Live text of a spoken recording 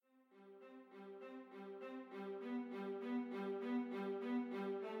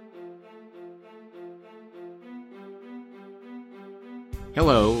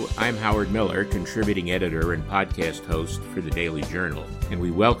Hello, I'm Howard Miller, contributing editor and podcast host for the Daily Journal, and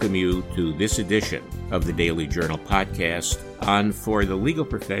we welcome you to this edition of the Daily Journal podcast on, for the legal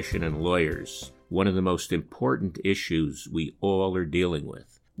profession and lawyers, one of the most important issues we all are dealing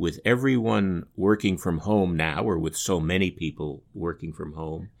with. With everyone working from home now, or with so many people working from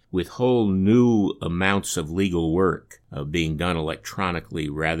home, with whole new amounts of legal work being done electronically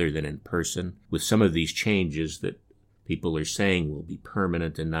rather than in person, with some of these changes that people are saying will be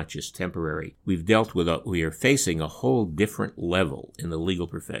permanent and not just temporary. We are facing a whole different level in the legal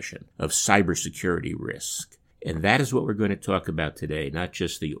profession of cybersecurity risk. And that is what we're going to talk about today, not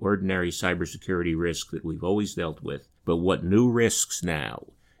just the ordinary cybersecurity risk that we've always dealt with, but what new risks now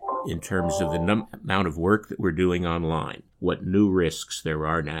in terms of the amount of work that we're doing online, what new risks there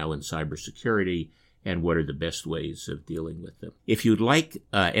are now in cybersecurity, and what are the best ways of dealing with them. If you'd like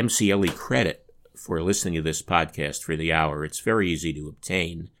MCLE credit for listening to this podcast for the hour, it's very easy to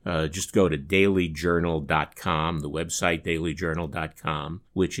obtain. Just go to dailyjournal.com, the website dailyjournal.com,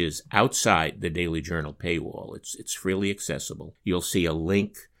 which is outside the Daily Journal paywall. It's freely accessible. You'll see a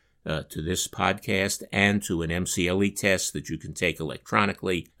link to this podcast and to an MCLE test that you can take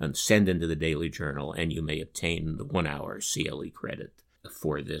electronically and send into the Daily Journal, and you may obtain the 1-hour CLE credit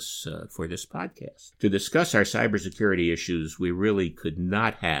for this podcast. To discuss our cybersecurity issues, we really could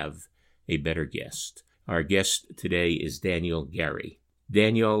not have a better guest. Our guest today is Daniel Garrie.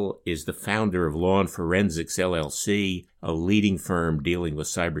 Daniel is the founder of Law and Forensics, LLC, a leading firm dealing with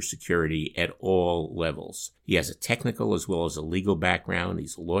cybersecurity at all levels. He has a technical as well as a legal background.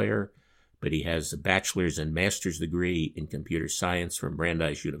 He's a lawyer, but he has a bachelor's and master's degree in computer science from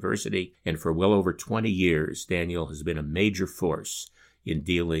Brandeis University. And for well over 20 years, Daniel has been a major force in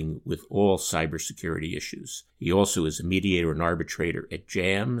dealing with all cybersecurity issues. He also is a mediator and arbitrator at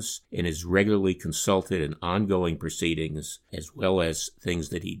JAMS and is regularly consulted in ongoing proceedings as well as things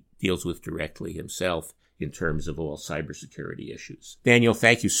that he deals with directly himself in terms of all cybersecurity issues. Daniel,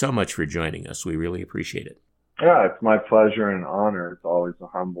 thank you so much for joining us. We really appreciate it. Yeah, it's my pleasure and honor. It's always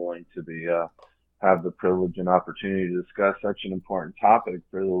humbling to have the privilege and opportunity to discuss such an important topic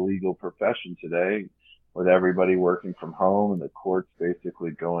for the legal profession today. With everybody working from home and the courts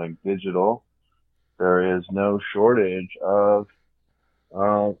basically going digital, there is no shortage of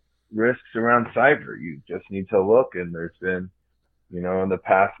risks around cyber. You just need to look, and there's been, in the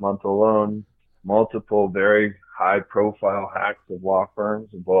past month alone, multiple very high-profile hacks of law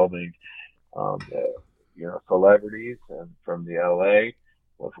firms involving, celebrities, and from the LA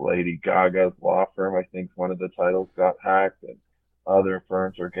with Lady Gaga's law firm. I think one of the titles got hacked, and other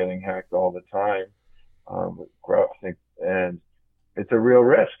firms are getting hacked all the time. And it's a real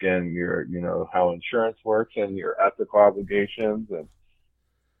risk, and how insurance works and your ethical obligations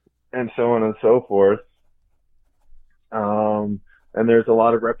and so on and so forth. And there's a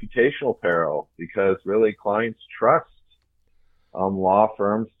lot of reputational peril because really clients trust law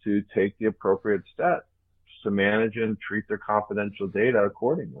firms to take the appropriate steps to manage and treat their confidential data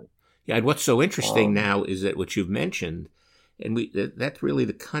accordingly. Yeah, and what's so interesting now is that what you've mentioned, and that's really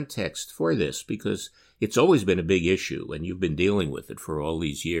the context for this, because it's always been a big issue, and you've been dealing with it for all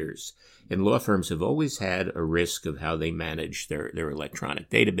these years. And law firms have always had a risk of how they manage their electronic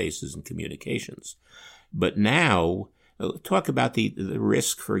databases and communications. But now, talk about the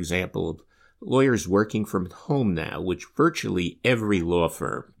risk, for example, of lawyers working from home now, which virtually every law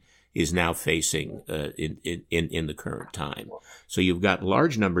firm is now facing in the current time. So you've got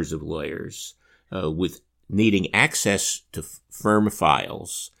large numbers of lawyers with needing access to firm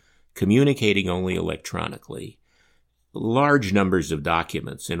files, communicating only electronically, large numbers of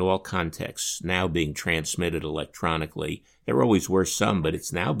documents in all contexts now being transmitted electronically. There always were some, but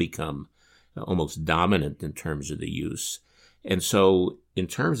it's now become almost dominant in terms of the use. And so in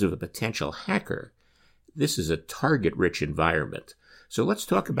terms of a potential hacker, this is a target-rich environment. So let's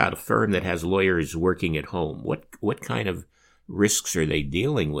talk about a firm that has lawyers working at home. What kind of risks are they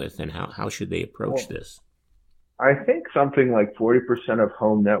dealing with, and how should they approach this? I think something like 40% of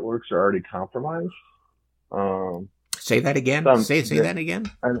home networks are already compromised. Say that again. Say that again.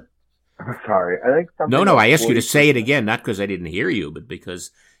 I'm sorry. I think something. No. I asked you to say it again, not because I didn't hear you, but because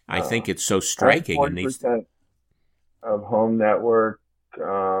I think it's so striking. 40% of home networks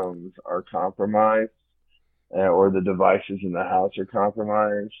are compromised, or the devices in the house are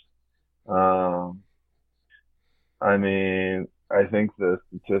compromised. I think the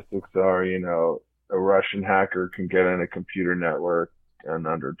statistics are, a Russian hacker can get in a computer network in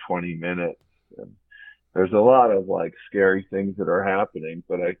under 20 minutes. And there's a lot of scary things that are happening,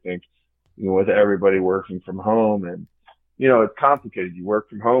 but I think, with everybody working from home and, it's complicated. You work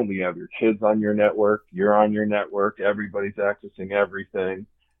from home, you have your kids on your network, you're on your network, everybody's accessing everything.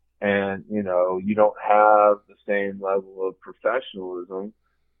 And, you don't have the same level of professionalism,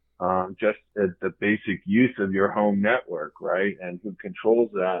 just at the basic use of your home network, right? And who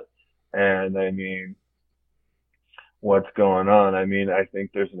controls that? And I mean, what's going on? I mean, I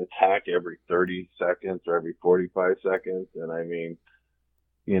think there's an attack every 30 seconds or every 45 seconds. And I mean,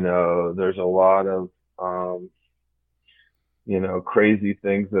 there's a lot of, crazy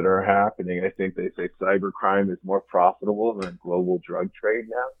things that are happening. I think they say cybercrime is more profitable than global drug trade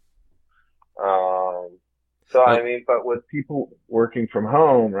now. I mean, but with people working from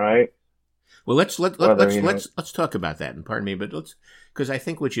home, right? Well, let's talk about that. And pardon me, but because I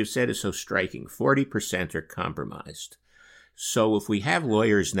think what you said is so striking. 40% are compromised. So if we have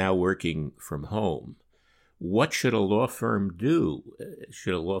lawyers now working from home, what should a law firm do? Is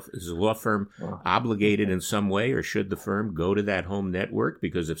a law firm obligated in some way, or should the firm go to that home network?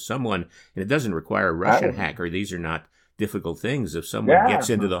 Because if someone, and it doesn't require a Russian hacker, these are not difficult things. If someone gets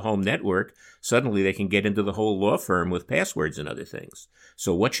into the home network, suddenly they can get into the whole law firm with passwords and other things.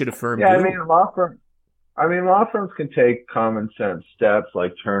 So what should a firm do? I mean, law firms can take common sense steps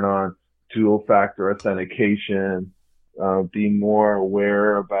like turn on dual factor authentication, be more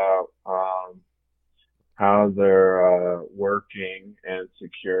aware about how they're working and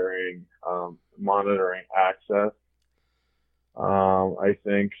securing, monitoring access. I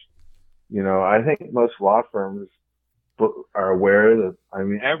think most law firms are aware that, I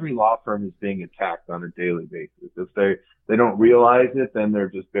mean, every law firm is being attacked on a daily basis. If they don't realize it, then they're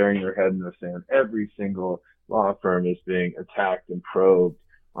just burying their head in the sand. Every single law firm is being attacked and probed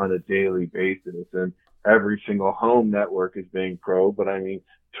on a daily basis, and every single home network is being probed. But I mean,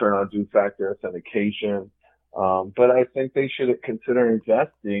 turn on two-factor authentication. But I think they should consider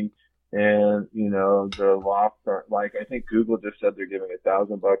investing in, the law firm. Like, I think Google just said they're giving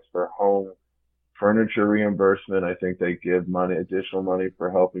 $1,000 for home furniture reimbursement. I think they give additional money for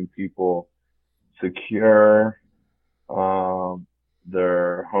helping people secure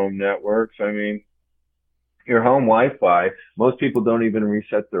their home networks. I mean, your home Wi-Fi, most people don't even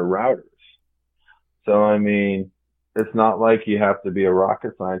reset their routers. So, I mean, it's not like you have to be a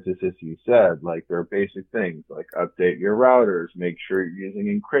rocket scientist, as you said. Like, there are basic things like update your routers, make sure you're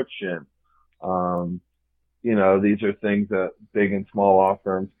using encryption. These are things that big and small law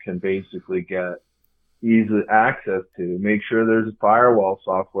firms can basically get easy access to. Make sure there's firewall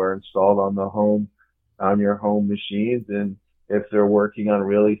software installed on your home machines. And if they're working on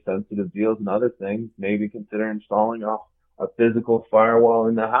really sensitive deals and other things, maybe consider installing a physical firewall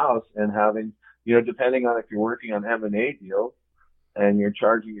in the house and having, depending on if you're working on M&A deals and you're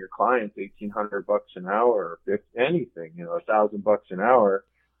charging your clients $1,800 an hour or anything, $1,000 an hour,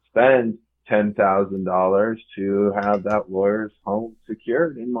 spend $10,000 to have that lawyer's home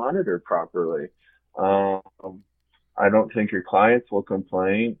secured and monitored properly. I don't think your clients will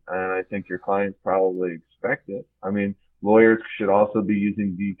complain, and I think your clients probably expect it. I mean, lawyers should also be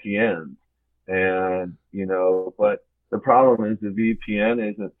using VPNs, and, but the problem is the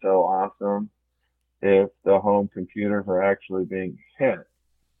VPN isn't so awesome if the home computers are actually being hit.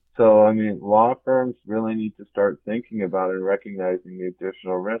 So, I mean, law firms really need to start thinking about and recognizing the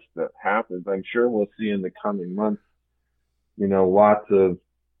additional risk that happens. I'm sure we'll see in the coming months, lots of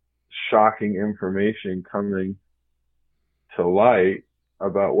shocking information coming to light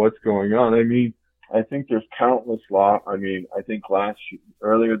about what's going on. I mean, I think there's countless I think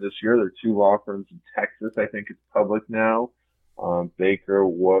earlier this year, there were 2 law firms in Texas. I think it's public now. Baker,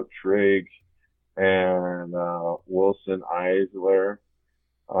 Wottrig, and Wilson Eisler.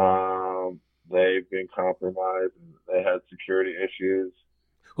 They've been compromised and they had security issues.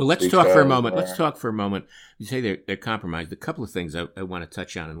 Well, let's talk for a moment. You say they're compromised. A couple of things I want to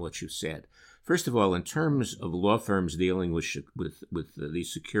touch on in what you said. First of all, in terms of law firms dealing with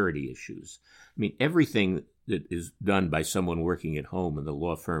these security issues, I mean, everything that is done by someone working at home in the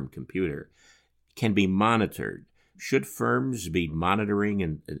law firm computer can be monitored. Should firms be monitoring,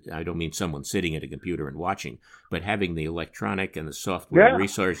 and I don't mean someone sitting at a computer and watching, but having the electronic and the software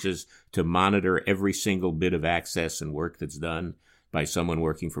resources to monitor every single bit of access and work that's done by someone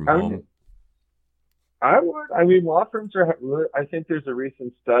working from home? I would. I mean, law firms I think there's a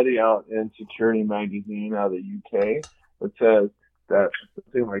recent study out in Security Magazine out of the UK that says that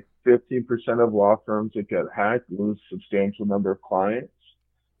something like 15% of law firms that get hacked lose a substantial number of clients,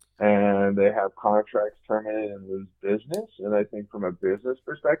 and they have contracts terminated and lose business. And I think from a business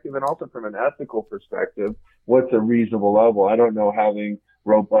perspective and also from an ethical perspective, what's a reasonable level? I don't know having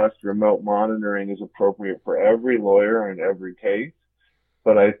robust remote monitoring is appropriate for every lawyer in every case,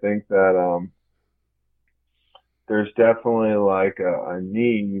 but I think that there's definitely like a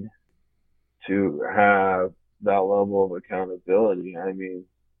need to have that level of accountability. I mean,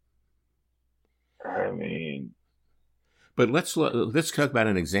 But let's talk about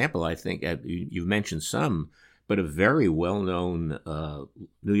an example. I think you've mentioned some, but a very well-known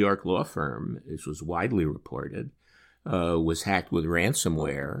New York law firm, this was widely reported, was hacked with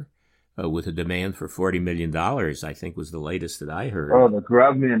ransomware with a demand for $40 million. I think was the latest that I heard. oh, the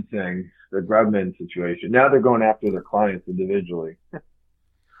Grubman thing, the Grubman situation. Now they're going after their clients individually.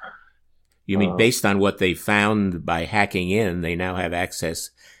 You mean based on what they found by hacking in, they now have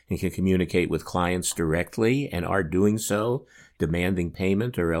access and can communicate with clients directly and are doing so, demanding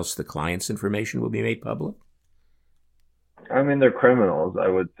payment, or else the client's information will be made public? I mean, they're criminals, I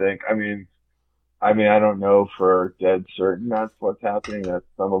would think. I don't know for dead certain that's what's happening. That's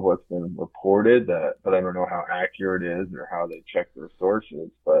some of what's been reported, but I don't know how accurate it is or how they check their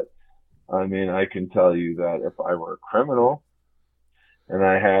sources. But I can tell you that if I were a criminal and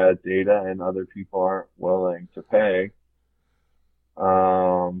I had data and other people aren't willing to pay,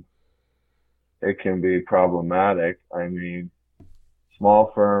 um, it can be problematic.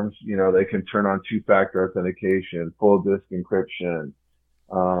 Small firms, they can turn on two-factor authentication, full disk encryption,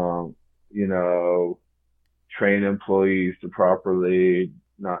 um, you know, train employees to properly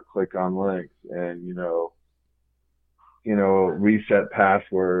not click on links and, reset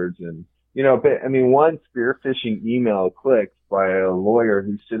passwords and, one spear phishing email clicked by a lawyer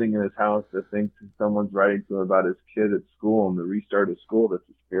who's sitting in his house that thinks someone's writing to him about his kid at school and the restart of school. That's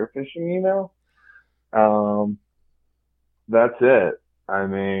a spear phishing email. That's it.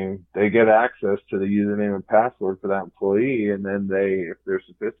 They get access to the username and password for that employee, and then if they're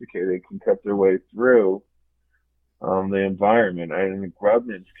sophisticated, can cut their way through the environment. In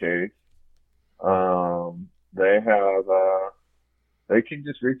Grubman's case, they can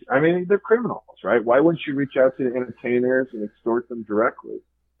just reach. They're criminals, right? Why wouldn't you reach out to the entertainers and extort them directly?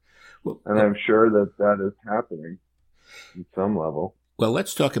 And I'm sure that is happening at some level. Well,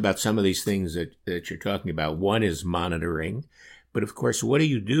 let's talk about some of these things that you're talking about. One is monitoring. But of course, what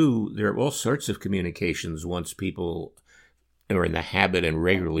do? There are all sorts of communications once people are in the habit and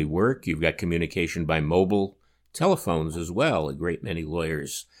regularly work. You've got communication by mobile telephones as well. A great many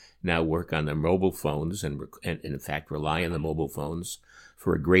lawyers now work on their mobile phones and in fact rely on the mobile phones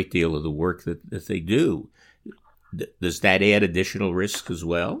for a great deal of the work that they do. Does that add additional risk as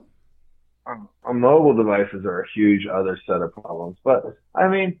well? Mobile devices are a huge other set of problems. But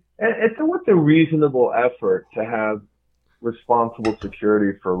what's a reasonable effort to have responsible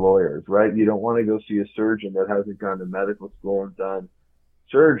security for lawyers, right? You don't want to go see a surgeon that hasn't gone to medical school and done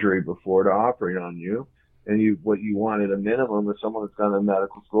surgery before to operate on you. And what you want at a minimum is someone that's gone to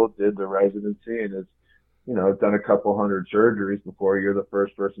medical school, did the residency, and has, done a couple hundred surgeries before you're the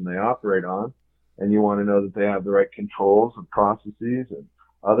first person they operate on. And you want to know that they have the right controls and processes and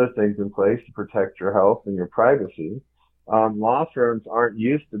other things in place to protect your health and your privacy. Law firms aren't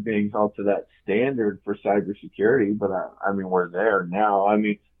used to being held to that standard for cybersecurity, but we're there now.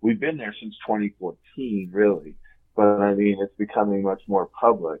 We've been there since 2014, really, but it's becoming much more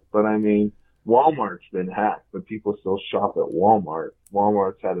public. But Walmart's been hacked, but people still shop at Walmart.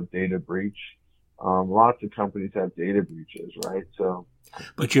 Walmart's had a data breach. Lots of companies have data breaches, right? So,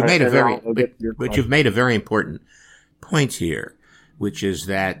 but you've made you've made a very important point here, which is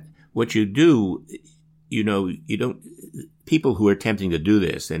that what you do, you don't, people who are attempting to do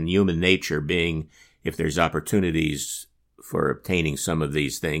this, and human nature being, if there's opportunities for obtaining some of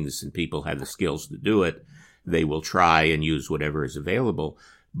these things and people have the skills to do it, they will try and use whatever is available.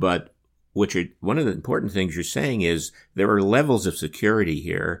 But one of the important things you're saying is there are levels of security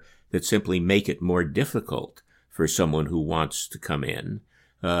here that simply make it more difficult for someone who wants to come in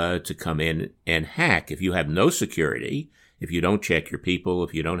and hack. If you have no security, if you don't check your people,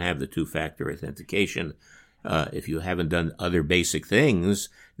 if you don't have the two-factor authentication, if you haven't done other basic things,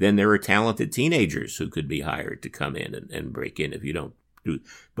 then there are talented teenagers who could be hired to come in and break in if you don't do.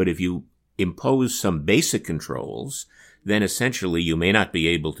 But if you impose some basic controls, then essentially you may not be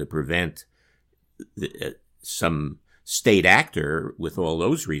able to prevent some state actor with all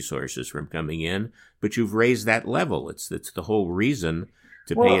those resources from coming in, but you've raised that level. It's the whole reason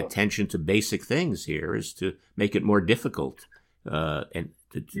to pay attention to basic things here is to make it more difficult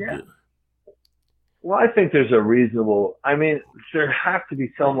do. Well, I think there's a reasonable, there has to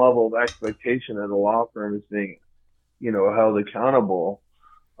be some level of expectation that a law firm is being, held accountable,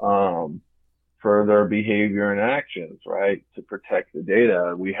 for their behavior and actions, right? To protect the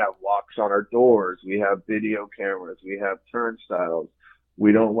data. We have locks on our doors. We have video cameras. We have turnstiles.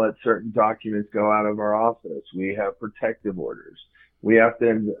 We don't let certain documents go out of our office. We have protective orders.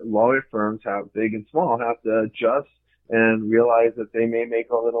 lawyer firms have big and small have to adjust and realize that they may make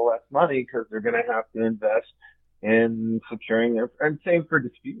a little less money because they're going to have to invest in securing and same for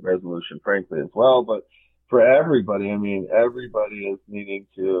dispute resolution, frankly, as well. But for everybody, I mean, everybody is needing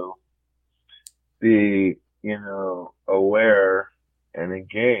to be, aware and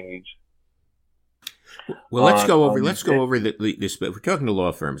engage. Well, let's go over this. But we're talking to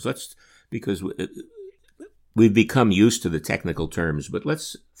law firms. Because we've become used to the technical terms, but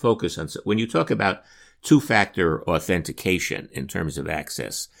let's focus on when you talk about two-factor authentication in terms of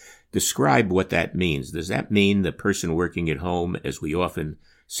access. Describe what that means. Does that mean the person working at home, as we often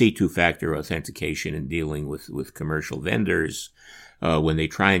see two-factor authentication in dealing with commercial vendors, when they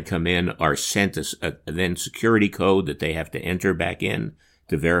try and come in, are sent a then security code that they have to enter back in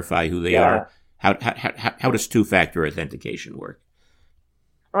to verify who they are? How does two-factor authentication work?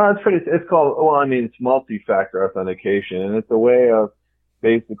 It's multi-factor authentication, and it's a way of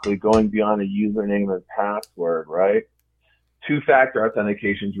basically going beyond a username and password, right? Two-factor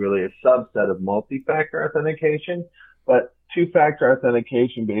authentication is really a subset of multi-factor authentication, but two-factor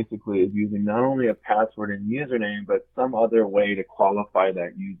authentication basically is using not only a password and username, but some other way to qualify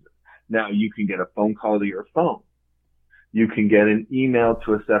that user. Now, you can get a phone call to your phone. You can get an email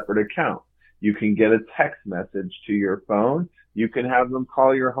to a separate account. You can get a text message to your phone. You can have them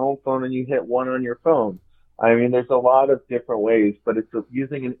call your home phone and you hit one on your phone. I mean, there's a lot of different ways, but it's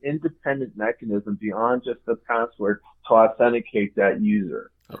using an independent mechanism beyond just the password to authenticate that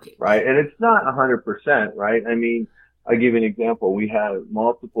user. Okay. Right? And it's not 100%, right? I mean, I'll give you an example. We had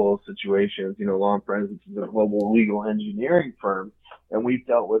multiple situations, Law and Forensics is a global legal engineering firm, and we've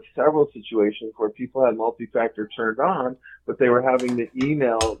dealt with several situations where people had multi-factor turned on, but they were having the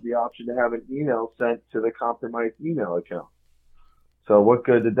option to have an email sent to the compromised email account. So what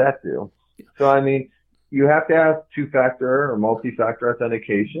good did that do? So, I mean, you have to have two-factor or multi-factor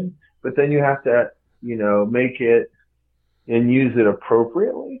authentication, but then you have to, make it and use it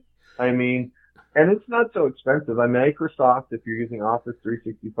appropriately. I mean, and it's not so expensive. Microsoft, if you're using Office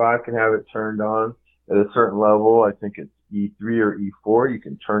 365, can have it turned on at a certain level. I think it's E3 or E4. You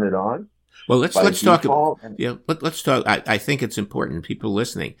can turn it on. Well, let's talk. Let's talk. I think it's important, people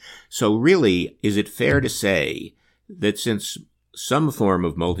listening. So, really, is it fair to say that since some form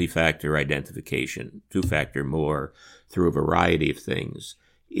of multi-factor identification, two-factor more, through a variety of things,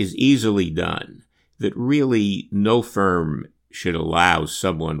 is easily done, that really no firm should allow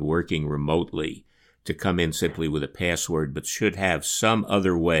someone working remotely to come in simply with a password, but should have some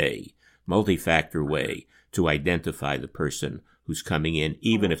other way, multi-factor way, to identify the person who's coming in,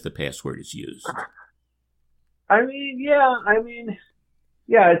 even if the password is used?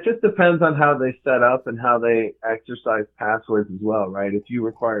 Yeah, it just depends on how they set up and how they exercise passwords as well, right? If you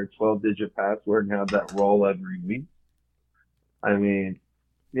require a 12-digit password and have that roll every week,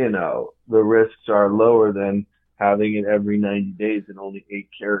 the risks are lower than having it every 90 days and only 8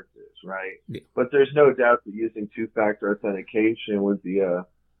 characters, right? Yeah. But there's no doubt that using two-factor authentication would be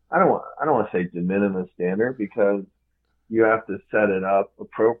I don't want to say de minimis standard, because you have to set it up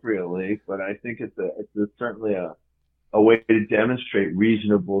appropriately, but I think it's certainly a way to demonstrate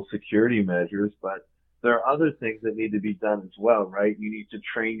reasonable security measures. But there are other things that need to be done as well, right? You need to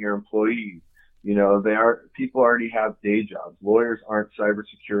train your employees. People already have day jobs. Lawyers aren't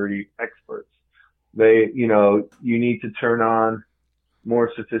cybersecurity experts. You need to turn on more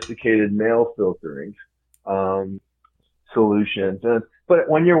sophisticated mail filtering solutions. But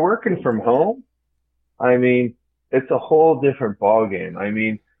when you're working from home, it's a whole different ballgame.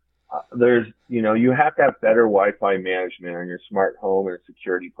 You have to have better Wi-Fi management on your smart home and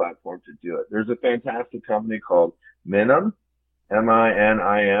security platform to do it. There's a fantastic company called Minim,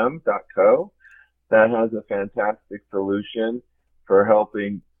 MINIM.co, that has a fantastic solution for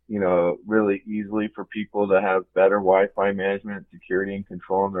helping, really easily for people to have better Wi-Fi management and security and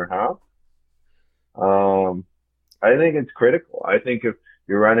control in their house. I think it's critical. I think if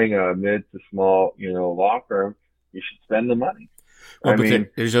you're running a mid to small, law firm, you should spend the money. Well,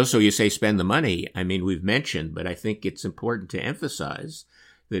 there's also, you say spend the money. We've mentioned, but I think it's important to emphasize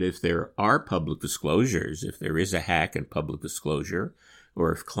that if there are public disclosures, if there is a hack in public disclosure,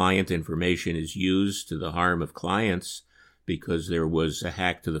 or if client information is used to the harm of clients because there was a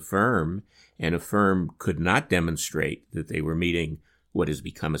hack to the firm, and a firm could not demonstrate that they were meeting what has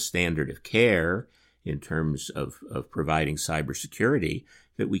become a standard of care in terms of providing cybersecurity,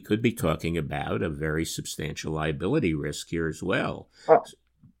 that we could be talking about a very substantial liability risk here as well. Oh,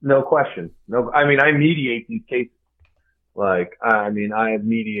 no question. I mediate these cases. I have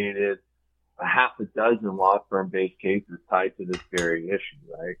mediated a half a dozen law firm-based cases tied to this very issue,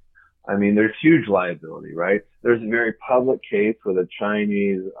 right? I mean, there's huge liability, right? There's a very public case with a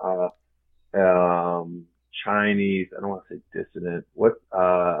Chinese, I don't want to say dissident,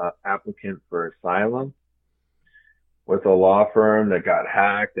 applicant for asylum with a law firm that got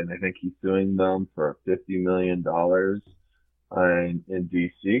hacked, and I think he's suing them for $50 million in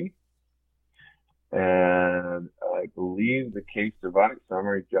DC. And I believe the case survived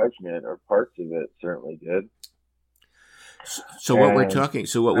summary judgment, or parts of it certainly did. So what we're talking,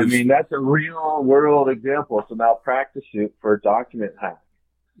 I mean, that's a real world example. It's a malpractice suit for a document hack.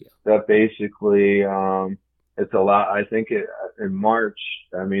 Yeah. That basically, it's a lot. I think in March,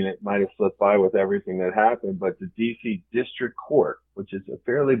 I mean, it might have slipped by with everything that happened, but the DC District Court, which is a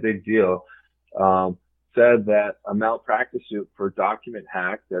fairly big deal, said that a malpractice suit for document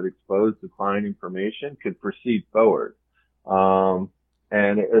hack that exposed the client information could proceed forward.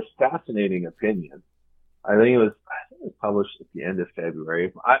 And it was a fascinating opinion. I think it was published at the end of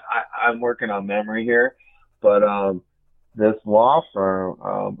February. I'm working on memory here, but this law firm,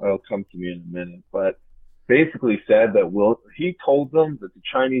 it'll come to me in a minute, but basically said that he told them that the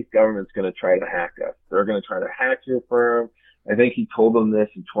Chinese government's going to try to hack us. They're going to try to hack your firm. I think he told them this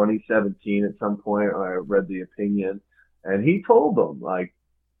in 2017 at some point. I read the opinion, and he told them, like,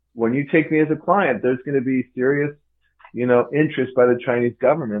 when you take me as a client, there's going to be serious, interest by the Chinese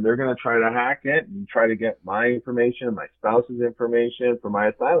government. They're going to try to hack it and try to get my information, my spouse's information for my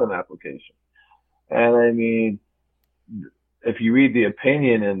asylum application. And I mean, if you read the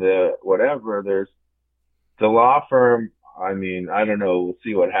opinion and the whatever, there's the law firm. I mean, I don't know. We'll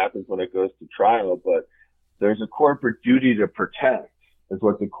see what happens when it goes to trial, but there's a corporate duty to protect is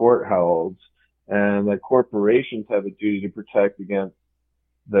what the court holds. And that corporations have a duty to protect against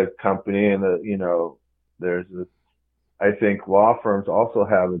the company. And there's this, I think law firms also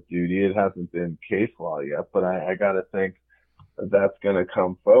have a duty. It hasn't been case law yet, but I got to think that's going to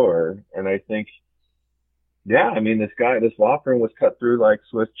come forward. And I think, yeah, I mean, this law firm was cut through like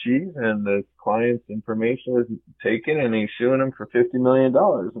Swiss cheese, and the client's information was taken, and he's suing him for $50 million.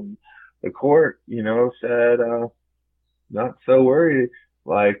 And the court, said, not so worried.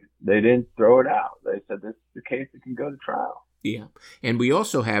 Like, they didn't throw it out. They said this is the case that can go to trial. Yeah. And we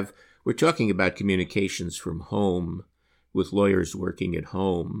also we're talking about communications from home with lawyers working at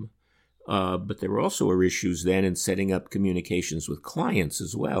home. But there also are issues then in setting up communications with clients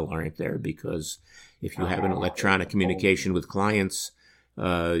as well, aren't there? Because if you have an electronic communication with clients,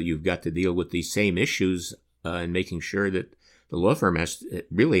 you've got to deal with these same issues and making sure that the law firm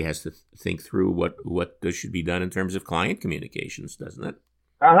really has to think through what should be done in terms of client communications, doesn't it?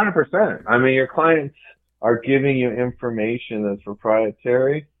 100%. I mean, your clients are giving you information that's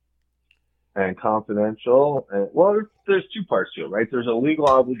proprietary and confidential. And, well, there's two parts to it, right? There's a legal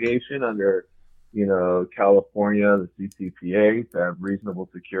obligation under, California, the CCPA, to have reasonable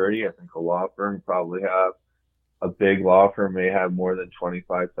security. I think a law firm a big law firm may have more than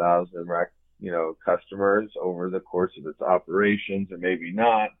 25,000 customers over the course of its operations, or maybe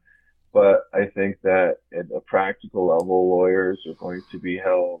not. But I think that at a practical level, lawyers are going to be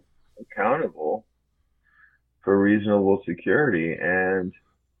held accountable for reasonable security. And,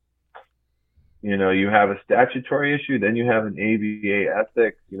 you have a statutory issue, then you have an ABA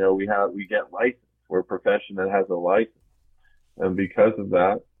ethics. We get licensed. We're a profession that has a license. And because of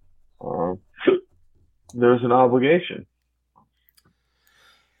that, there's an obligation.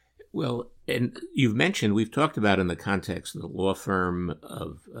 Well, and we've talked about in the context of the law firm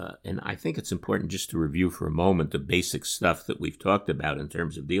and I think it's important just to review for a moment the basic stuff that we've talked about in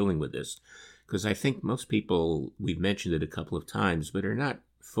terms of dealing with this, because I think most people, we've mentioned it a couple of times, but are not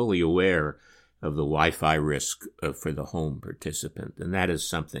fully aware of the Wi-Fi risk for the home participant. And that is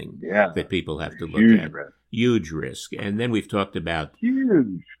something that people have to look at. Huge risk. And then we've talked about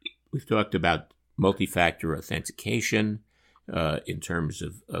multi-factor authentication, in terms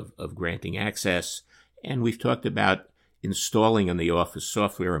of granting access. And we've talked about installing in the office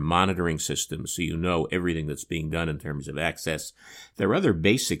software and monitoring systems so you know everything that's being done in terms of access. There are other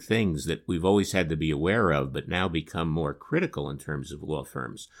basic things that we've always had to be aware of, but now become more critical in terms of law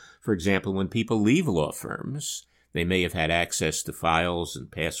firms. For example, when people leave law firms, they may have had access to files and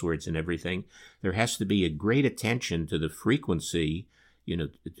passwords and everything. There has to be a great attention to the frequency,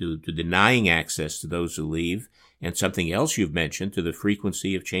 to denying access to those who leave. And something else you've mentioned, to the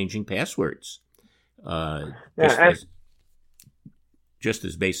frequency of changing passwords. Just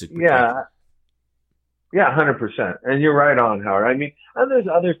as basic protection. Yeah, 100%. And you're right on, Howard. I mean, and there's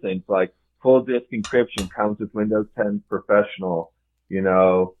other things like full disk encryption comes with Windows 10 Professional. You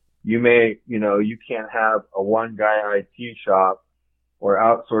can't have a one guy IT shop or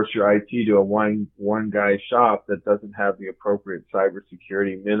outsource your IT to a one guy shop that doesn't have the appropriate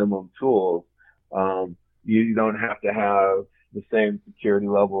cybersecurity minimum tools. You don't have to have the same security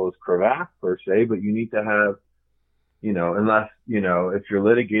level as Cravath per se, but you need to have, unless, if you're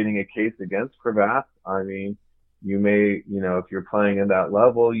litigating a case against Cravath, I mean, you may, if you're playing in that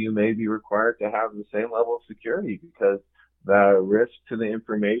level, you may be required to have the same level of security because the risk to the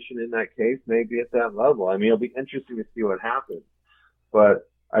information in that case may be at that level. I mean, it'll be interesting to see what happens. But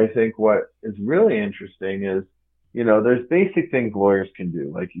I think what is really interesting is, there's basic things lawyers can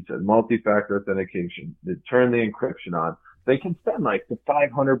do. Like you said, multi-factor authentication, they turn the encryption on. They can spend like the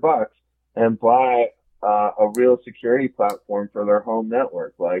 $500 and buy a real security platform for their home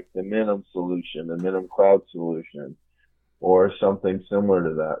network, like the Minim solution, the Minim Cloud solution, or something similar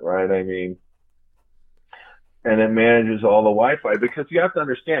to that, right? I mean, and it manages all the Wi-Fi, because you have to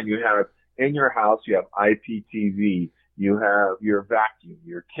understand, you have in your house, you have IPTV, you have your vacuum,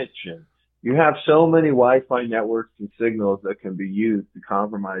 your kitchen. You have so many Wi-Fi networks and signals that can be used to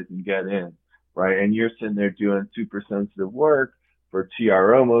compromise and get in, right? And you're sitting there doing super sensitive work for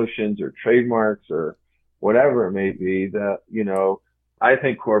TRO motions or trademarks or whatever it may be that, I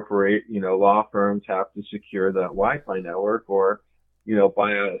think law firms have to secure that Wi-Fi network, or,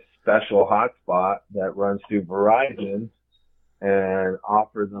 buy a special hotspot that runs through Verizon and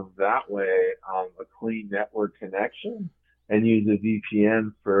offer them that way a clean network connection, and use a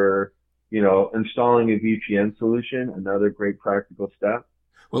VPN for, installing a VPN solution. Another great practical step.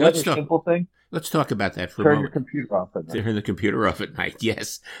 Well, simple thing. Let's talk about that for a moment. Turn your computer off at night. Turn the computer off at night,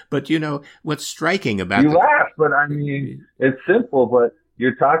 yes. But, what's striking about You laugh, but I mean, it's simple, but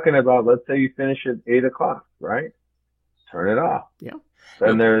you're talking about, let's say you finish at 8 o'clock, right? Turn it off. Yeah.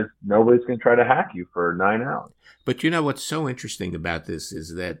 Then nobody's going to try to hack you for 9 hours. But what's so interesting about this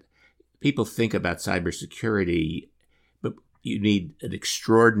is that people think about cybersecurity, but you need an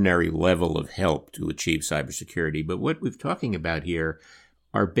extraordinary level of help to achieve cybersecurity. But what we're talking about here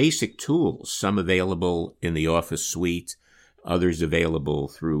are basic tools, some available in the Office suite, others available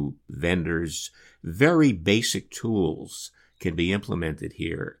through vendors. Very basic tools can be implemented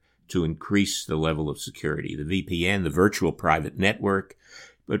here to increase the level of security. The VPN, the virtual private network.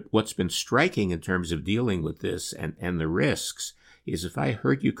 But what's been striking in terms of dealing with this and the risks is, if I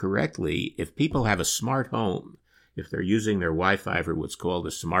heard you correctly, if people have a smart home, if they're using their Wi-Fi for what's called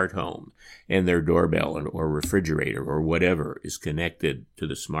a smart home, and their doorbell or refrigerator or whatever is connected to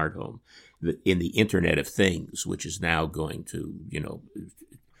the smart home, in the Internet of Things, which is now going to,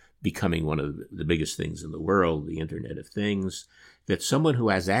 becoming one of the biggest things in the world, the Internet of Things, that someone who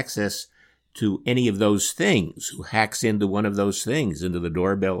has access to any of those things, who hacks into one of those things, into the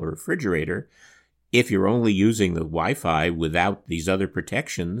doorbell or refrigerator, if you're only using the Wi-Fi without these other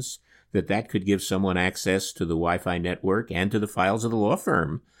protections, that could give someone access to the Wi-Fi network and to the files of the law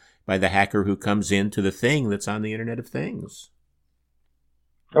firm by the hacker who comes into the thing that's on the Internet of Things.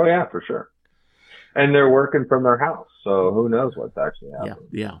 Oh, yeah, for sure. And they're working from their house, so who knows what's actually happening.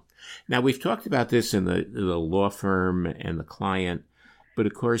 Yeah. Now, we've talked about this in the law firm and the client, but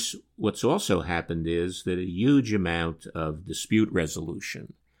of course, what's also happened is that a huge amount of dispute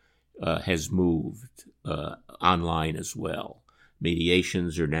resolution has moved online as well.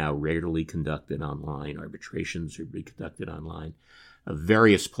 Mediations are now regularly conducted online. Arbitrations are being conducted online.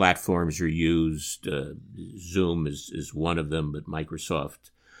 Various platforms are used. Zoom is one of them, but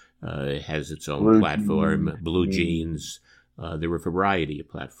Microsoft has its own platform. Blue Jeans. There were a variety of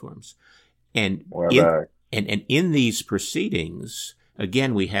platforms. And in these proceedings,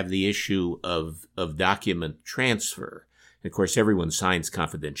 again, we have the issue of document transfer. Of course, everyone signs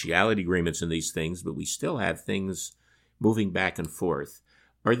confidentiality agreements in these things, but we still have things moving back and forth.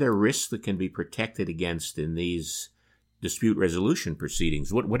 Are there risks that can be protected against in these dispute resolution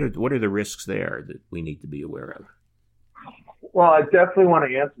proceedings? What are the risks there that we need to be aware of? Well, I definitely want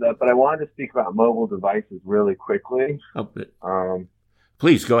to answer that, but I wanted to speak about mobile devices really quickly.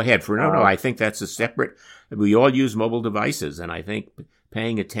 Please go ahead. I think that's a separate. We all use mobile devices, and I think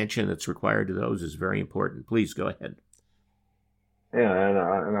paying attention that's required to those is very important. Please go ahead. Yeah,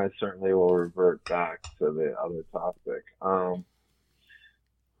 and I certainly will revert back to the other topic.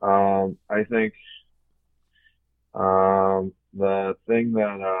 I think the thing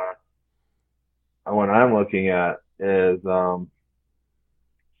that when I'm looking at is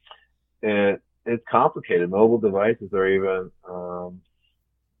it's complicated. Mobile devices are even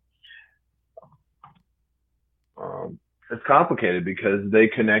it's complicated because they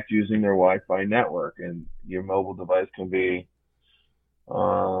connect using their Wi-Fi network, and your mobile device can be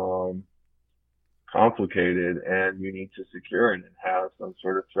complicated, and you need to secure it and have some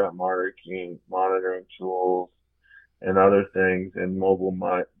sort of threat monitoring tools and other things and mobile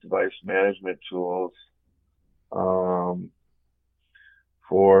device management tools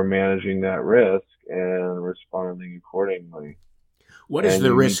for managing that risk and responding accordingly. What is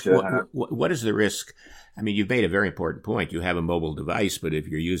the risk? What is the risk? I mean, you've made a very important point. You have a mobile device, but if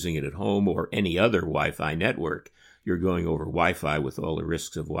you're using it at home or any other Wi-Fi network, you're going over Wi-Fi with all the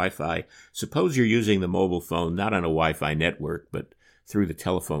risks of Wi-Fi. Suppose you're using the mobile phone not on a Wi-Fi network, but through the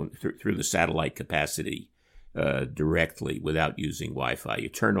telephone, through the satellite capacity directly without using Wi-Fi. You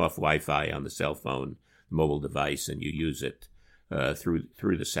turn off Wi-Fi on the cell phone, mobile device, and you use it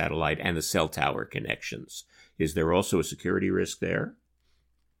through the satellite and the cell tower connections. Is there also a security risk there?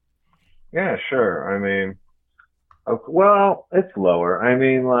 Yeah, sure. I mean, well, it's lower. I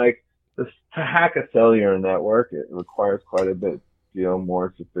mean, like, to hack a cellular network, it requires quite a bit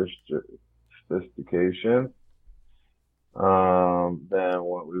more sophistication than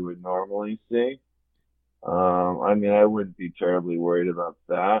what we would normally see. I mean, I wouldn't be terribly worried about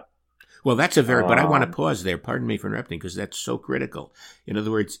that. Well, that's a very, but I want to pause there. Pardon me for interrupting, because that's so critical. In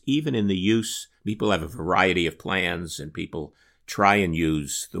other words, even in the use, people have a variety of plans, and people try and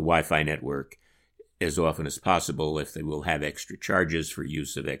use the Wi-Fi network as often as possible if they will have extra charges for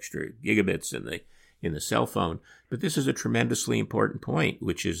use of extra gigabits in the cell phone. But this is a tremendously important point,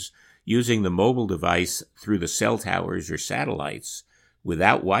 which is using the mobile device through the cell towers or satellites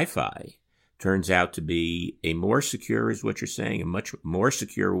without Wi-Fi turns out to be a more secure, is what you're saying, a much more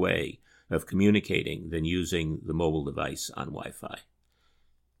secure way of communicating than using the mobile device on Wi-Fi.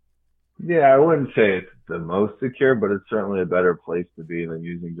 Yeah, I wouldn't say it's the most secure, but it's certainly a better place to be than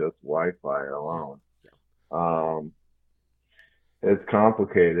using just Wi-Fi alone. It's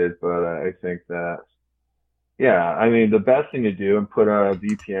complicated, but I think that, yeah, I mean, the best thing to do is put a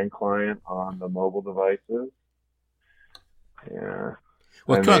VPN client on the mobile devices. Yeah.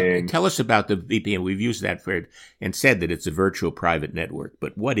 Well, tell us about the VPN. We've used that for it and said that it's a virtual private network,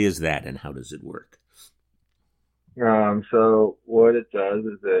 but what is that and how does it work? So what it does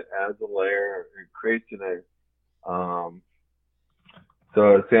is it adds a layer, it creates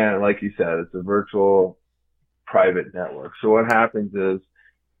so it's like you said, it's a virtual private network. So what happens is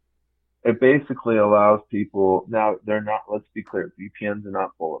it basically allows people, now they're not, let's be clear, VPNs are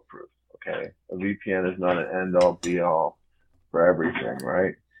not bulletproof, okay? A VPN is not an end-all be-all for everything,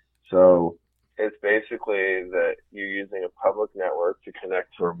 right? So it's basically that you're using a public network to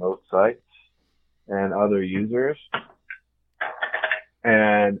connect to remote sites and other users.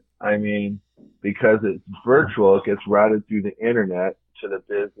 And I mean, because it's virtual, it gets routed through the internet to the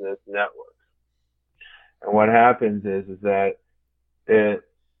business network. And what happens is that it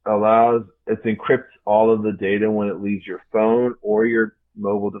encrypts all of the data when it leaves your phone or your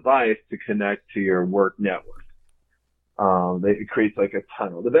mobile device to connect to your work network. It creates like a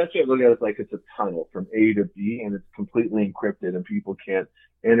tunnel. The best way to look at it is like it's a tunnel from A to B, and it's completely encrypted, and people can't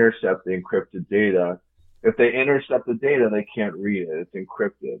intercept the encrypted data. If they intercept the data, they can't read it. It's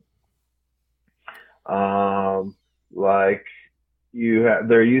encrypted.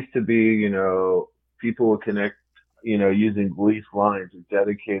 There used to be, people would connect, using lease lines or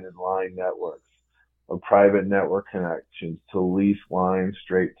dedicated line networks or private network connections to lease lines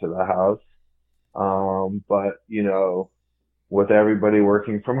straight to the house. But, with everybody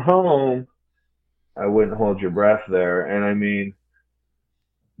working from home, I wouldn't hold your breath there. And I mean,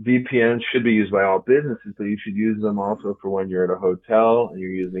 VPNs should be used by all businesses, but you should use them also for when you're at a hotel and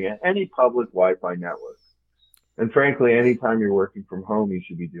you're using any public Wi-Fi network. And frankly, anytime you're working from home, you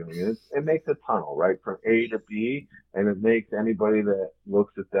should be doing it. It makes a tunnel, right, from A to B, and it makes anybody that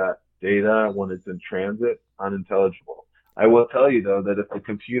looks at that data when it's in transit unintelligible. I will tell you, though, that if the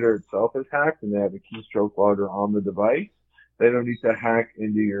computer itself is hacked and they have a keystroke logger on the device, they don't need to hack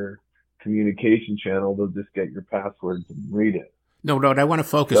into your communication channel. They'll just get your passwords and read it. No, I want to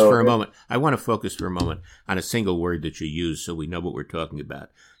focus for a moment. I want to focus for a moment on a single word that you use so we know what we're talking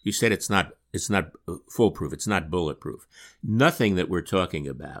about. You said it's not foolproof. It's not bulletproof. Nothing that we're talking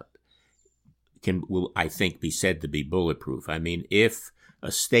about will, I think, be said to be bulletproof. I mean, if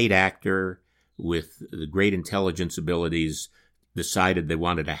a state actor with the great intelligence abilities decided they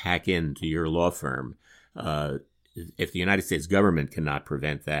wanted to hack into your law firm, if the United States government cannot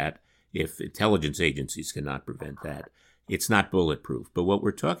prevent that, if intelligence agencies cannot prevent that, it's not bulletproof. But what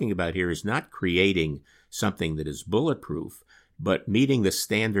we're talking about here is not creating something that is bulletproof, but meeting the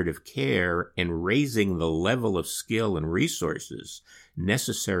standard of care and raising the level of skill and resources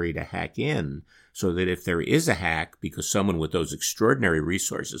necessary to hack in, so that if there is a hack, because someone with those extraordinary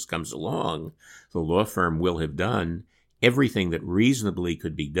resources comes along, the law firm will have done everything that reasonably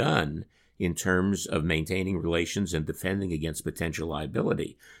could be done in terms of maintaining relations and defending against potential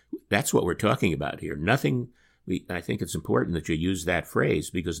liability. That's what we're talking about here. Nothing, I think it's important that you use that phrase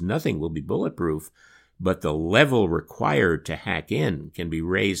because nothing will be bulletproof, but the level required to hack in can be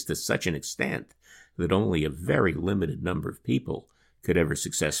raised to such an extent that only a very limited number of people could ever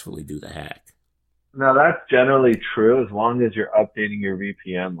successfully do the hack. Now, that's generally true as long as you're updating your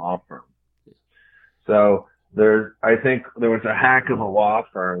VPN law firm. So I think there was a hack of a law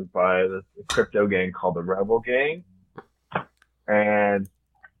firm by the crypto gang called the Rebel Gang. And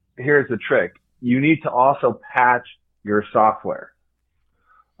here's the trick. You need to also patch your software.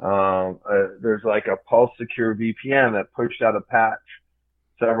 There's like a Pulse Secure VPN that pushed out a patch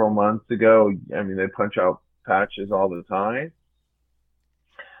several months ago. I mean, they punch out patches all the time.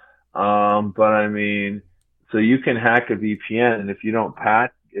 But I mean, so you can hack a VPN, and if you don't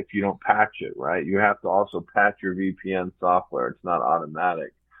patch it, right, you have to also patch your VPN software. It's not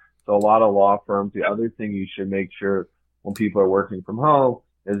automatic. So a lot of law firms, the other thing you should make sure when people are working from home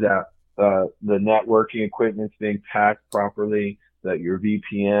is that the networking equipment's being patched properly, that your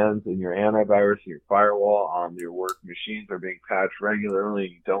VPNs and your antivirus and your firewall on your work machines are being patched regularly.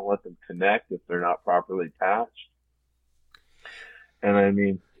 You don't let them connect if they're not properly patched. And I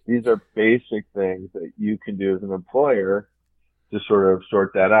mean, these are basic things that you can do as an employer to sort of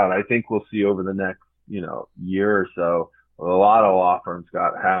sort that out. I think we'll see over the next, year or so, a lot of law firms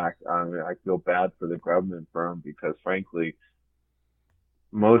got hacked. I mean, I feel bad for the government firm because frankly,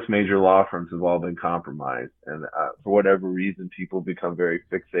 most major law firms have all been compromised. And for whatever reason, people become very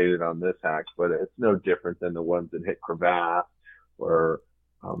fixated on this hack, but it's no different than the ones that hit Cravath or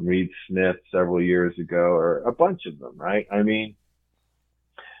Reed Smith several years ago, or a bunch of them, right? I mean,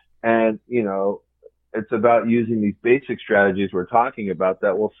 and, it's about using these basic strategies we're talking about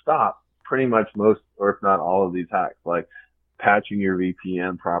that will stop pretty much most, or if not all of these hacks, like patching your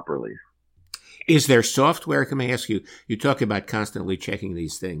VPN properly. Is there software, can I ask you, you talk about constantly checking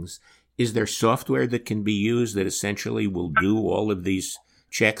these things. Is there software that can be used that essentially will do all of these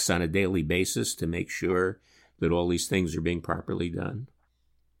checks on a daily basis to make sure that all these things are being properly done?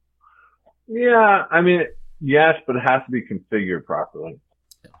 Yeah, I mean, yes, but it has to be configured properly.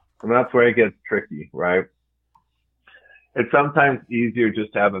 And that's where it gets tricky, right? It's sometimes easier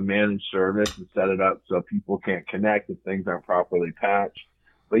just to have a managed service and set it up so people can't connect if things aren't properly patched.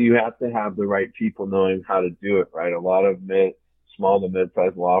 But you have to have the right people knowing how to do it, right? A lot of small to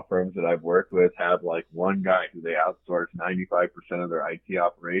mid-sized law firms that I've worked with have like one guy who they outsource 95% of their IT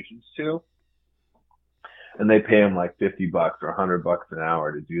operations to. And they pay him like $50 or $100 an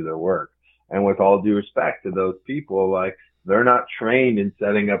hour to do their work. And with all due respect to those people, like, they're not trained in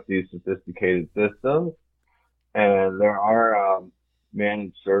setting up these sophisticated systems. And there are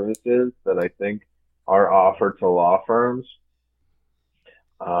managed services that I think are offered to law firms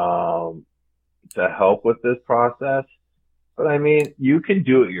to help with this process. But I mean, you can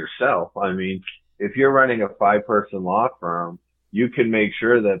do it yourself. I mean, if you're running a 5-person law firm, you can make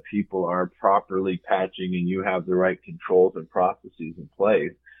sure that people are properly patching and you have the right controls and processes in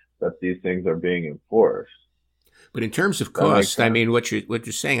place that these things are being enforced. But in terms of cost, I mean, what you're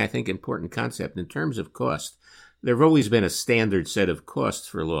saying, I think, important concept. In terms of cost, there have always been a standard set of costs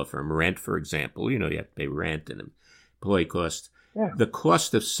for a law firm. Rent, for example, you have to pay rent and employee cost. Yeah. The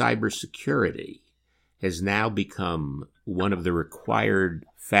cost of cybersecurity has now become one of the required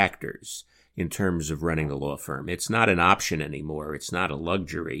factors in terms of running the law firm. It's not an option anymore. It's not a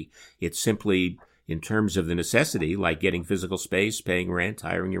luxury. It's simply in terms of the necessity, like getting physical space, paying rent,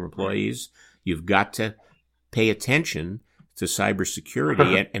 hiring your employees. You've got to pay attention to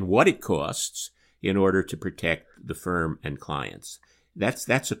cybersecurity and what it costs in order to protect the firm and clients. That's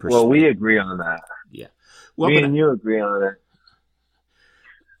a perspective. Well, we agree on that. Yeah. Well, me and you agree on it.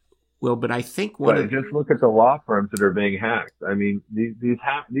 Well, but I think just look at the law firms that are being hacked. I mean, these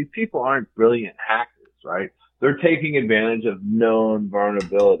people aren't brilliant hackers, right? They're taking advantage of known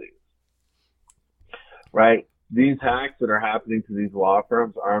vulnerabilities, right? These hacks that are happening to these law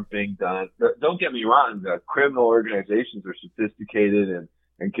firms aren't being done. Don't get me wrong. The criminal organizations are sophisticated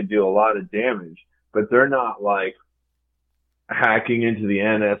and can do a lot of damage, but they're not like hacking into the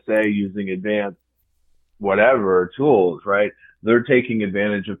NSA using advanced whatever tools, right? They're taking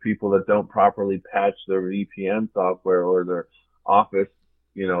advantage of people that don't properly patch their VPN software or their Office,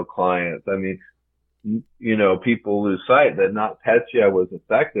 clients. I mean, people lose sight that NotPetya was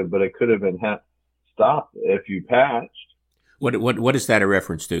effective, but it could have been stopped if you patched. What is that a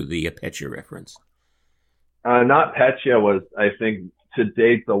reference to? The Petya reference? NotPetya was, I think, to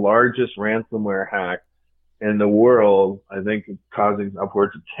date the largest ransomware hack in the world. I think it's causing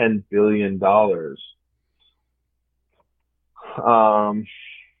upwards of $10 billion.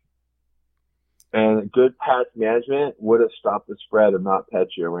 And good patch management would have stopped the spread of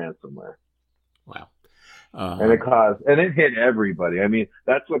NotPetya ransomware. Wow. And it hit everybody. I mean,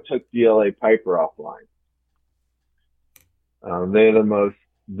 that's what took DLA Piper offline. They're the most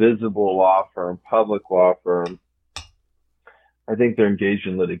visible law firm, public law firm. I think they're engaged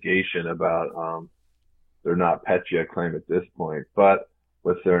in litigation about their not Petya claim at this point, but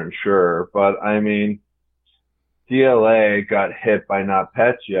with their insurer. But I mean, DLA got hit by not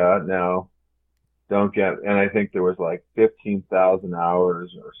Petya. Now, and I think there was like 15,000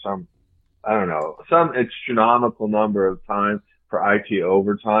 hours or some astronomical number of time for IT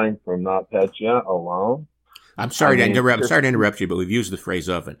overtime from not Petya alone. I'm sorry to interrupt you, but we've used the phrase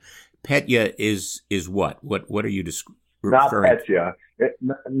often. Petya is what? What are you referring to?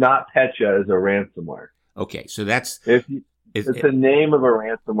 Not Petya is a ransomware. Okay, so that's it's the name of a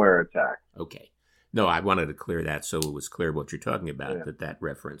ransomware attack. Okay. No, I wanted to clear that so it was clear what you're talking about, that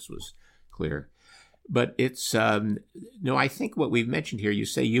reference was clear. But it's, I think what we've mentioned here, you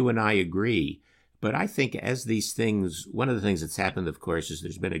say you and I agree, but I think as these things, one of the things that's happened, of course, is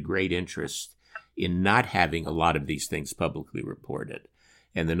there's been a great interest in not having a lot of these things publicly reported.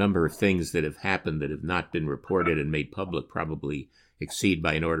 And the number of things that have happened that have not been reported and made public probably exceed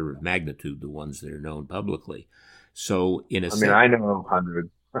by an order of magnitude the ones that are known publicly. So in a sense, I know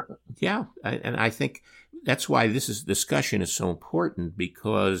hundreds. Yeah, and I think that's why discussion is so important,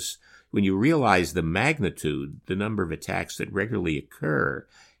 because when you realize the magnitude, the number of attacks that regularly occur,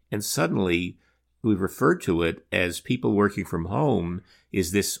 and suddenly we've referred to it as people working from home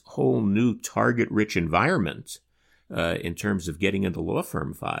is this whole new target-rich environment in terms of getting into law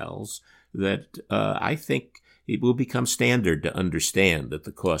firm files, that I think it will become standard to understand that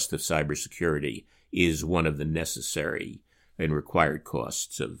the cost of cybersecurity is one of the necessary and required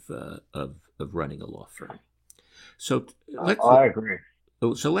costs of running a law firm. So I agree.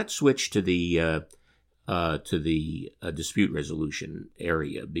 So let's switch to the dispute resolution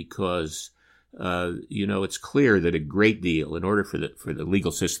area, because it's clear that a great deal, in order for the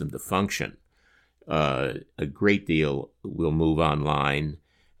legal system to function, a great deal will move online.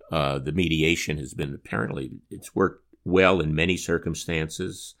 The mediation has been it's worked well in many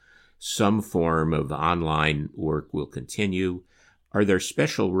circumstances. Some form of online work will continue. Are there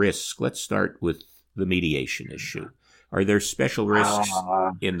special risks? Let's start with the mediation issue. Are there special risks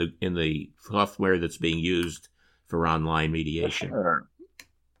in the software that's being used for online mediation? Sure.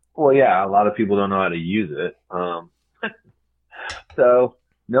 Well, yeah, a lot of people don't know how to use it. So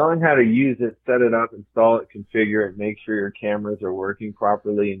knowing how to use it, set it up, install it, configure it, make sure your cameras are working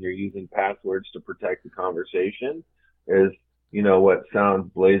properly and you're using passwords to protect the conversation is, what sounds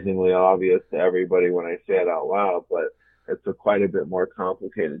blazingly obvious to everybody when I say it out loud, but it's quite a bit more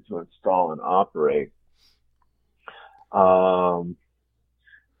complicated to install and operate. And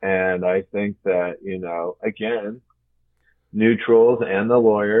I think that, again, neutrals and the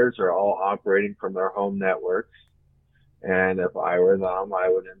lawyers are all operating from their home networks. And if I were them, I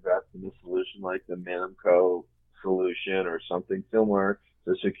would invest in a solution like the Minimco solution or something similar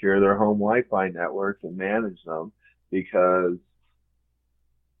to secure their home Wi-Fi networks and manage them, because,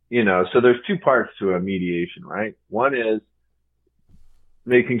 so there's two parts to a mediation, right? One is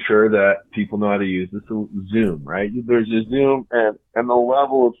making sure that people know how to use the Zoom, right? There's a Zoom and the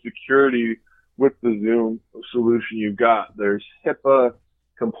level of security with the Zoom solution you've got. There's HIPAA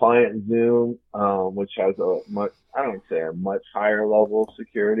compliant Zoom, which has I don't say a much higher level of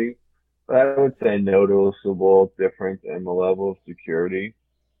security, but I would say noticeable difference in the level of security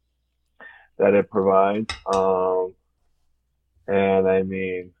that it provides.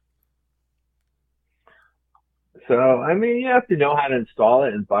 You have to know how to install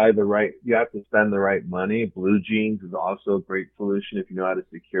it and you have to spend the right money. BlueJeans is also a great solution if you know how to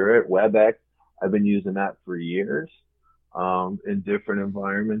secure it. WebEx, I've been using that for years, in different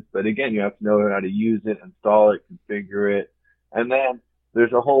environments. But again, you have to know how to use it, install it, configure it. And then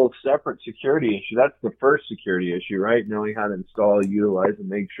there's a whole separate security issue. That's the first security issue, right? Knowing how to install, utilize, and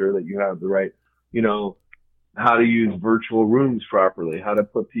make sure that you have the right, how to use virtual rooms properly, how to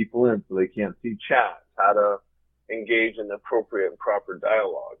put people in so they can't see chats, how to engage in appropriate and proper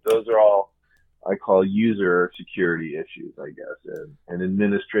dialogue. Those are all I call user security issues, I guess, and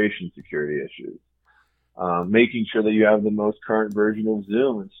administration security issues. Making sure that you have the most current version of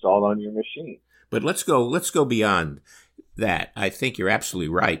Zoom installed on your machine. But let's go beyond that. I think you're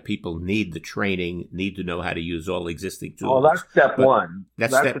absolutely right. People need the training, need to know how to use all existing tools. Well, that's step one.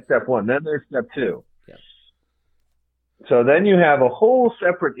 That's step one. Then there's step two. Yeah. So then you have a whole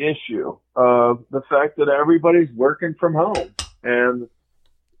separate issue of the fact that everybody's working from home, and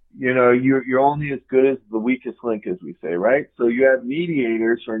you're only as good as the weakest link, as we say, right? So you have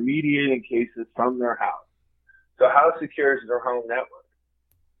mediators who are mediating cases from their house. So how secure is their home network?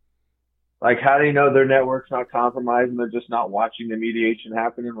 Like, how do you know their network's not compromised and they're just not watching the mediation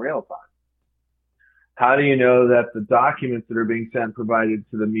happen in real time? How do you know that the documents that are being sent provided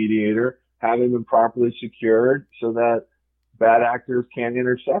to the mediator haven't been properly secured so that bad actors can't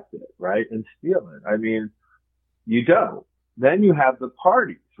intercept it, right, and steal it? I mean, you don't. Then you have the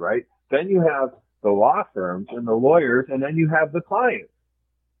parties, right? Then you have the law firms and the lawyers, and then you have the clients.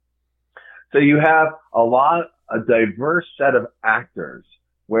 So you have a diverse set of actors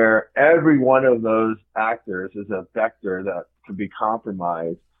where every one of those actors is a vector that could be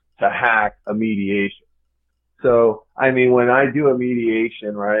compromised to hack a mediation. So, I mean, when I do a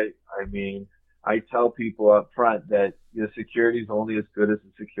mediation, right, I mean, I tell people up front that the security is only as good as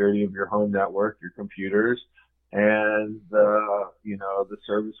the security of your home network, your computers, and the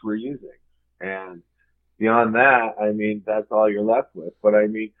service we're using. And beyond that, I mean, that's all you're left with. But I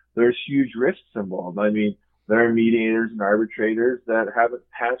mean, there's huge risks involved. I mean, there are mediators and arbitrators that haven't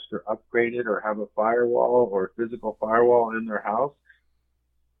patched or upgraded or have a firewall or physical firewall in their house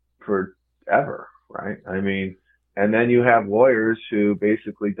forever, right? I mean, and then you have lawyers who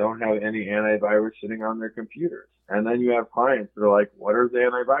basically don't have any antivirus sitting on their computers. And then you have clients that are like, what are the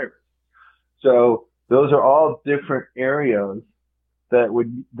antivirus? So those are all different areas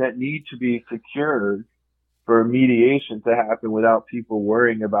that need to be secured for mediation to happen without people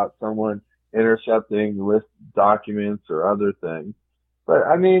worrying about someone intercepting list documents or other things. But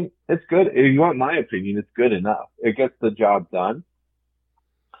I mean, it's good. If you want my opinion, it's good enough. It gets the job done.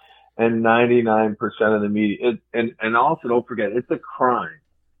 And 99% of the media, and also don't forget, it's a crime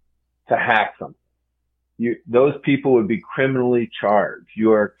to hack something. Those people would be criminally charged.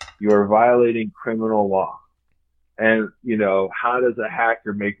 You're violating criminal law. And, how does a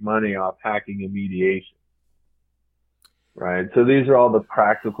hacker make money off hacking a mediation? Right. So these are all the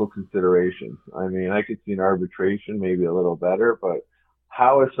practical considerations. I mean, I could see an arbitration maybe a little better, but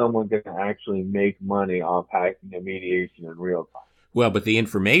how is someone going to actually make money off hacking a mediation in real time? Well, but the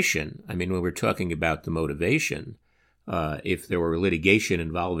information, I mean, when we're talking about the motivation, if there were litigation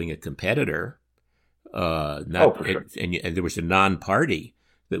involving a competitor, and there was a non-party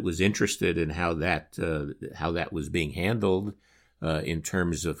that was interested in how that was being handled in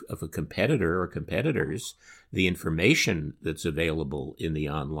terms of a competitor or competitors, the information that's available in the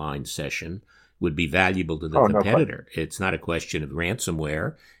online session would be valuable to the competitor. No, it's not a question of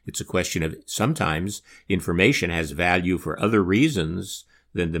ransomware. It's a question of sometimes information has value for other reasons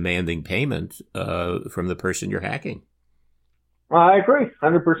than demanding payment from the person you're hacking. Well, I agree,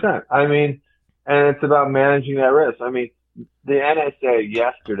 100%. I mean, and it's about managing that risk. I mean, the NSA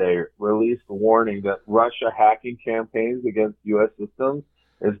yesterday released a warning that Russia hacking campaigns against U.S. systems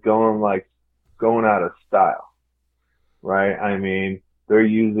is going out of style, right? I mean, they're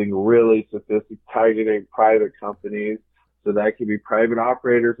using really sophisticated, targeting private companies. So that could be private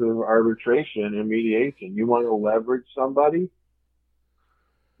operators of arbitration and mediation. You want to leverage somebody?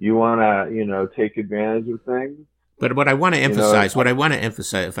 You want to, take advantage of things? But what I want to emphasize,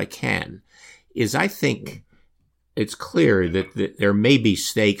 if I can, is I think it's clear that there may be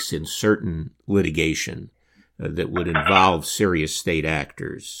stakes in certain litigation that would involve serious state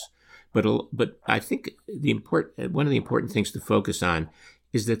actors. But I think one of the important things to focus on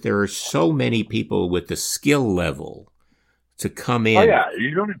is that there are so many people with the skill level to come in. Oh yeah,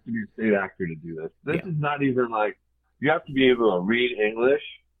 you don't have to be a state actor to do this. This is not even like, you have to be able to read English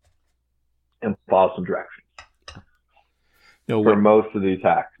and follow some directions for most of these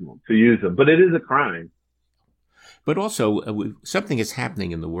hacks to use them. But it is a crime. But also, something is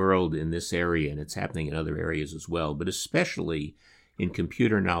happening in the world in this area, and it's happening in other areas as well, but especially in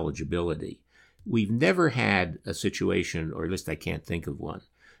computer knowledgeability. We've never had a situation, or at least I can't think of one,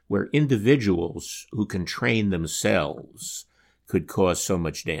 where individuals who can train themselves could cause so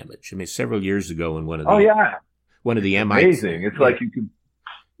much damage. I mean, several years ago in one of the MIT. Amazing. It's like you could.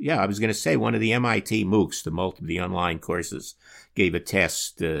 Yeah, I was going to say one of the MIT MOOCs, the online courses, gave a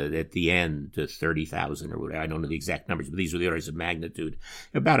test at the end to 30,000 or whatever. I don't know the exact numbers, but these were the orders of magnitude.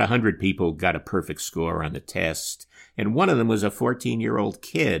 About 100 people got a perfect score on the test, and one of them was a 14-year-old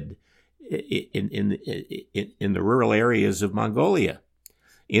kid in the rural areas of Mongolia.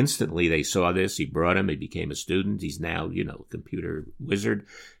 Instantly, they saw this. He brought him. He became a student. He's now, a computer wizard.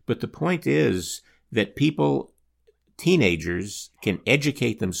 But the point is that teenagers can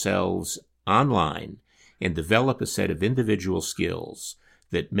educate themselves online and develop a set of individual skills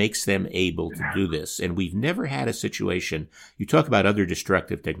that makes them able to do this. And we've never had a situation. You talk about other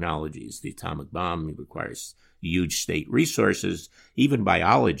destructive technologies. The atomic bomb requires huge state resources. Even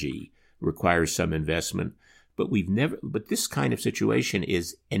biology requires some investment. But this kind of situation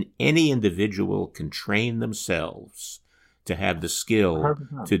is, and any individual can train themselves to have the skill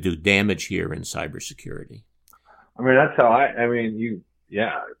 100%. to do damage here in cybersecurity. I mean, that's how I mean,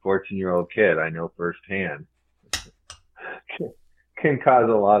 14-year-old kid, I know firsthand, can cause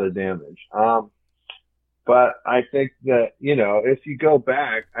a lot of damage. But I think that, if you go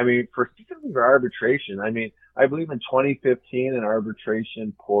back, I mean, specifically for arbitration, I mean, I believe in 2015, an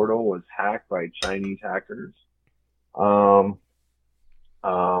arbitration portal was hacked by Chinese hackers. And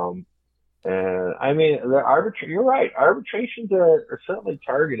I mean, you're right. Arbitrations are certainly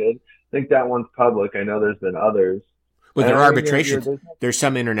targeted. I think that one's public. I know there's been others. Well, there are arbitrations. There's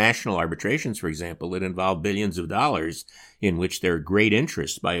some international arbitrations, for example, that involve billions of dollars in which there are great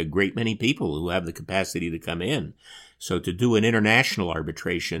interest by a great many people who have the capacity to come in. So to do an international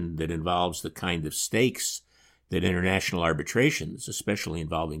arbitration that involves the kind of stakes that international arbitrations, especially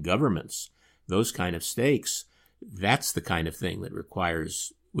involving governments, those kind of stakes, that's the kind of thing that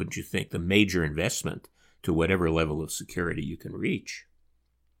requires, wouldn't you think, the major investment to whatever level of security you can reach.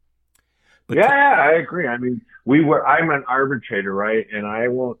 But I agree. I mean, I'm an arbitrator, right? And I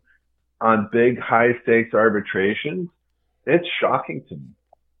won't, on big, high stakes arbitrations, it's shocking to me.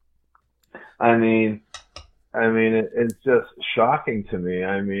 I mean, it's just shocking to me.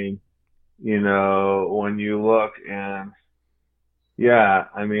 I mean, when you look and,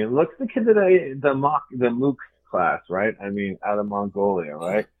 look at the kid today, the MOOC class, right? I mean, out of Mongolia,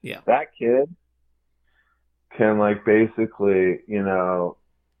 right? Yeah. That kid can basically,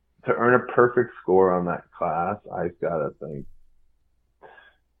 to earn a perfect score on that class, I've got to think,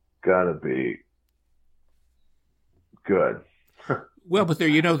 gotta be good. Well, but there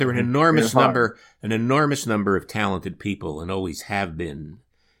are an enormous number of talented people, and always have been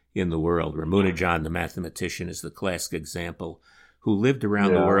in the world. Ramunajan, the mathematician, is the classic example, who lived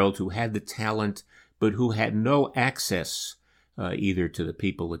around the world, who had the talent, but who had no access either to the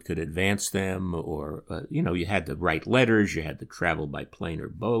people that could advance them, or, you had to write letters, you had to travel by plane or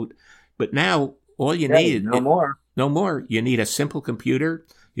boat. But now all you need... No more. You need a simple computer.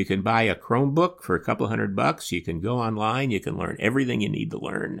 You can buy a Chromebook for a couple $100. You can go online. You can learn everything you need to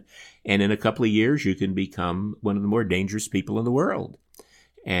learn. And in a couple of years, you can become one of the more dangerous people in the world.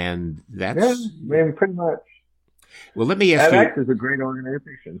 And that's... Yeah, pretty much. Well, let me ask you... FX is a great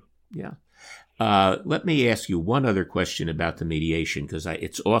organization. Yeah. Let me ask you one other question about the mediation, because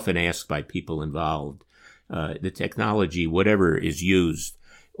it's often asked by people involved. The technology, whatever is used,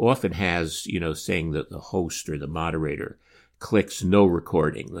 often has, saying that the host or the moderator clicks no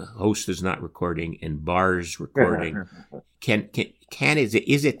recording. The host is not recording and bars recording.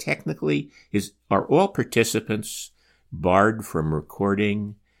 Is it technically, are all participants barred from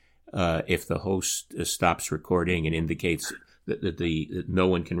recording if the host stops recording and indicates that no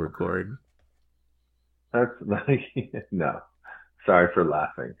one can record? That's no. Sorry for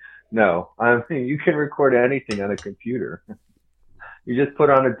laughing. No, I mean, you can record anything on a computer. You just put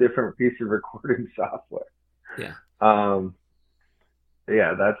on a different piece of recording software. Yeah.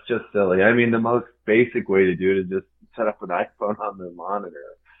 That's just silly. I mean, the most basic way to do it is just set up an iPhone on the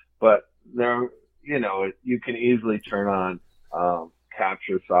monitor. But you can easily turn on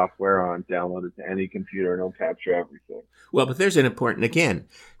capture software download it to any computer, and it'll capture everything. Well, but there's an important, again,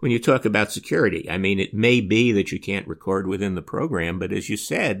 when you talk about security, I mean, it may be that you can't record within the program, but as you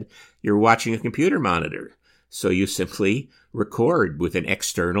said, you're watching a computer monitor. So you simply record with an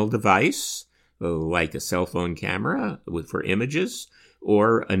external device, like a cell phone camera for images,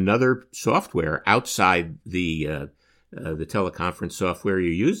 or another software outside the teleconference software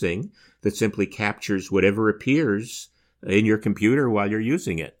you're using that simply captures whatever appears in your computer while you're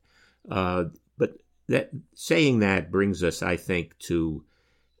using it. But saying that brings us, I think, to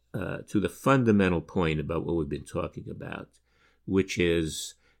the fundamental point about what we've been talking about, which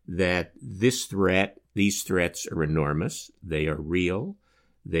is that these threats are enormous. They are real.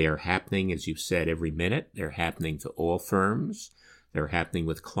 They are happening, as you've said, every minute. They're happening to all firms. They're happening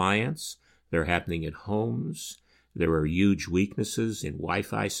with clients. They're happening at homes. There are huge weaknesses in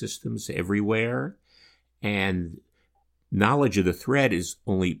Wi-Fi systems everywhere. And knowledge of the threat is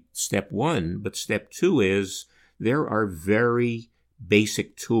only step one, but step two is there are very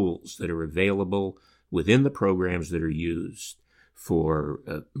basic tools that are available within the programs that are used for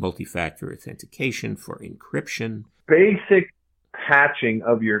multi-factor authentication, for encryption. Basic patching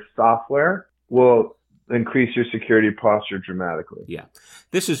of your software will increase your security posture dramatically. Yeah.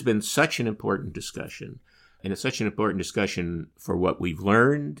 This has been such an important discussion. And it's such an important discussion for what we've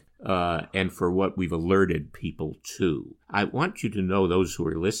learned and for what we've alerted people to. I want you to know, those who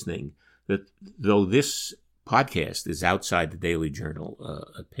are listening, that though this podcast is outside the Daily Journal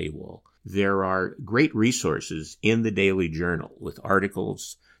paywall, there are great resources in the Daily Journal with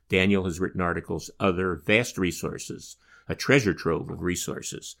articles. Daniel has written articles, other vast resources a treasure trove of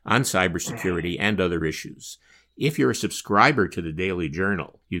resources on cybersecurity and other issues. If you're a subscriber to the Daily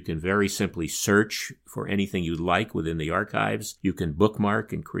Journal, you can very simply search for anything you'd like within the archives. You can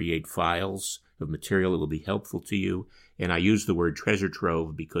bookmark and create files of material that will be helpful to you. And I use the word treasure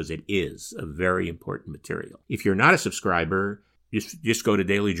trove because it is a very important material. If you're not a subscriber, just go to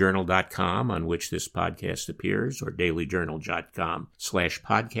dailyjournal.com, on which this podcast appears, or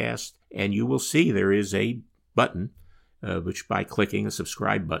dailyjournal.com/podcast, and you will see there is a button, which by clicking a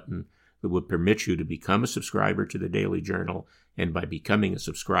subscribe button, that would permit you to become a subscriber to the Daily Journal, and by becoming a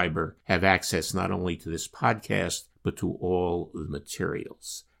subscriber, have access not only to this podcast, but to all the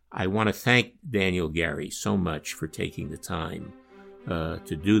materials. I want to thank Daniel Garrie so much for taking the time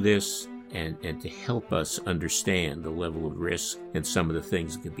to do this and to help us understand the level of risk and some of the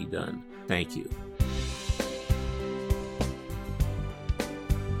things that can be done. Thank you.